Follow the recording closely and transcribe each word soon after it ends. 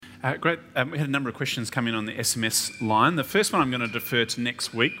Great. We had a number of questions come in on the SMS line. The first one I'm going to defer to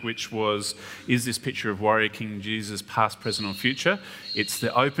next week, which was, is this picture of Warrior King Jesus past, present or future? It's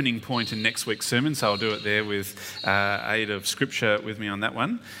the opening point in next week's sermon, so I'll do it there with aid of scripture with me on that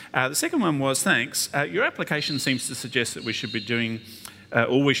one. The second one was, thanks. Your application seems to suggest that we should be doing,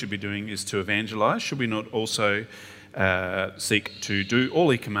 all we should be doing is to evangelise. Should we not also seek to do all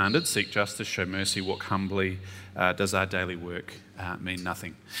he commanded, seek justice, show mercy, walk humbly? Does our daily work mean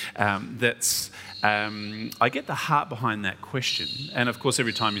nothing? I get the heart behind that question. And of course,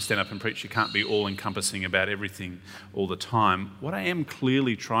 every time you stand up and preach, you can't be all-encompassing about everything all the time. What I am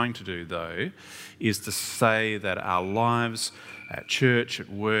clearly trying to do, though, is to say that our lives at church, at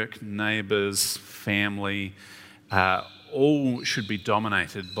work, neighbours, family, all should be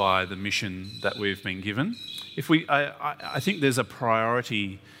dominated by the mission that we've been given. I think there's a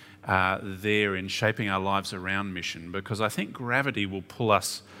priority there in shaping our lives around mission, because I think gravity will pull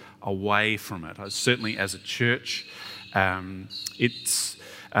us away from it. Certainly as a church, it's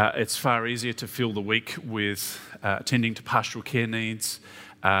far easier to fill the week with attending to pastoral care needs.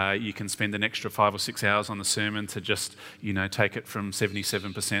 You can spend an extra 5 or 6 hours on the sermon to just, take it from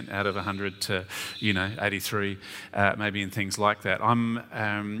 77% out of 100 to, 83, maybe, and things like that.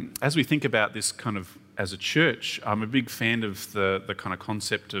 As we think about this kind of as a church, I'm a big fan of the kind of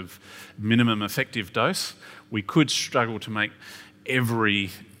concept of minimum effective dose. We could struggle to make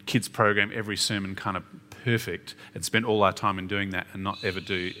every kids program, every sermon kind of perfect and spend all our time in doing that and not ever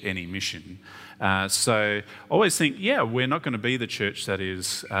do any mission. So I always think, we're not going to be the church that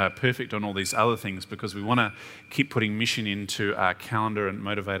is perfect on all these other things, because we want to keep putting mission into our calendar and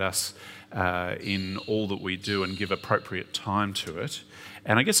motivate us in all that we do and give appropriate time to it.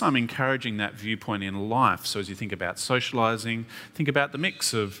 And I guess I'm encouraging that viewpoint in life. So as you think about socialising, think about the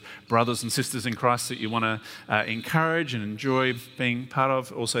mix of brothers and sisters in Christ that you want to encourage and enjoy being part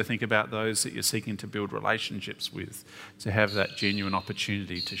of. Also think about those that you're seeking to build relationships with, to have that genuine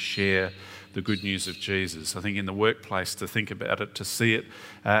opportunity to share the good news of Jesus. I think in the workplace, to think about it, to see it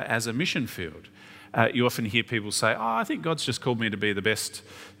as a mission field. You often hear people say, I think God's just called me to be the best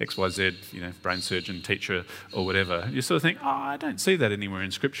XYZ, brain surgeon, teacher, or whatever. You sort of think, I don't see that anywhere in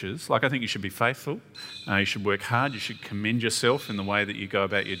scriptures. I think you should be faithful, you should work hard, you should commend yourself in the way that you go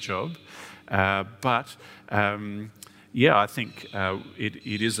about your job. I think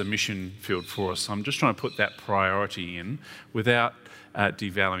it is a mission field for us. I'm just trying to put that priority in without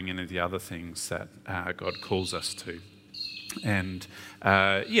devaluing any of the other things that God calls us to. And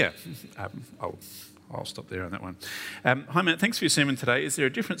I'll stop there on that one. Hi Matt, thanks for your sermon today. Is there a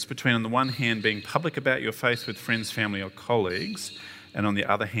difference between, on the one hand, being public about your faith with friends, family or colleagues, and on the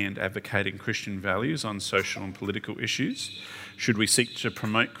other hand, advocating Christian values on social and political issues? Should we seek to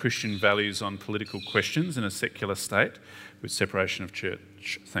promote Christian values on political questions in a secular state with separation of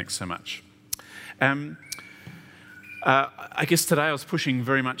church? Thanks so much. I guess today I was pushing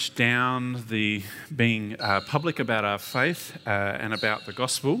very much down the being public about our faith and about the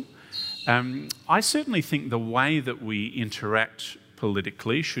gospel. I certainly think the way that we interact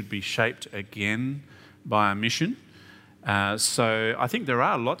politically should be shaped again by our mission. So I think there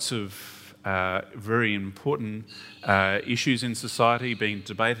are lots of very important issues in society being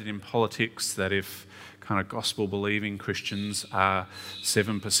debated in politics that, if kind of gospel-believing Christians are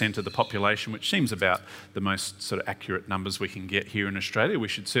 7% of the population, which seems about the most sort of accurate numbers we can get here in Australia, we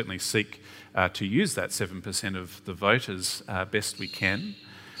should certainly seek to use that 7% of the voters best we can.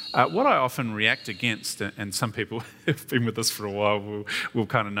 What I often react against, and some people who've been with us for a while will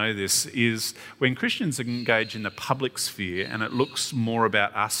kind of know this, is when Christians engage in the public sphere and it looks more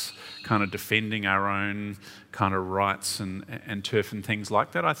about us kind of defending our own kind of rights and turf and things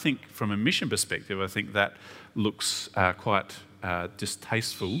like that. I think from a mission perspective, I think that looks quite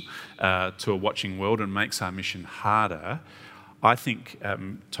distasteful to a watching world and makes our mission harder. I think,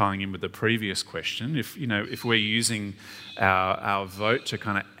 tying in with the previous question, if we're using our vote to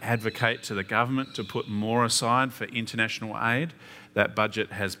kind of advocate to the government to put more aside for international aid, that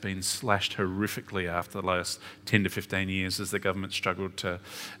budget has been slashed horrifically after the last 10 to 15 years as the government struggled to,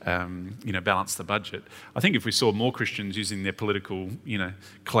 balance the budget. I think if we saw more Christians using their political,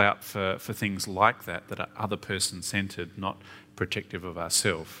 clout for things like that are other person-centred, not protective of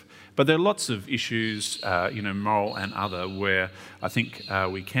ourselves. But there are lots of issues, moral and other, where I think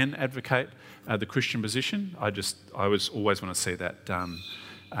we can advocate the Christian position. I always want to see that done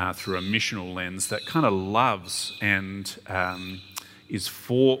through a missional lens that kind of loves and is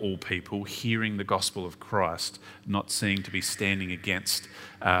for all people hearing the gospel of Christ, not seeing to be standing against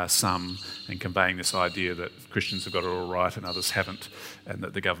some and conveying this idea that Christians have got it all right and others haven't, and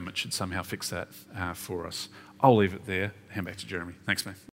that the government should somehow fix that for us. I'll leave it there. Hand back to Jeremy. Thanks, mate.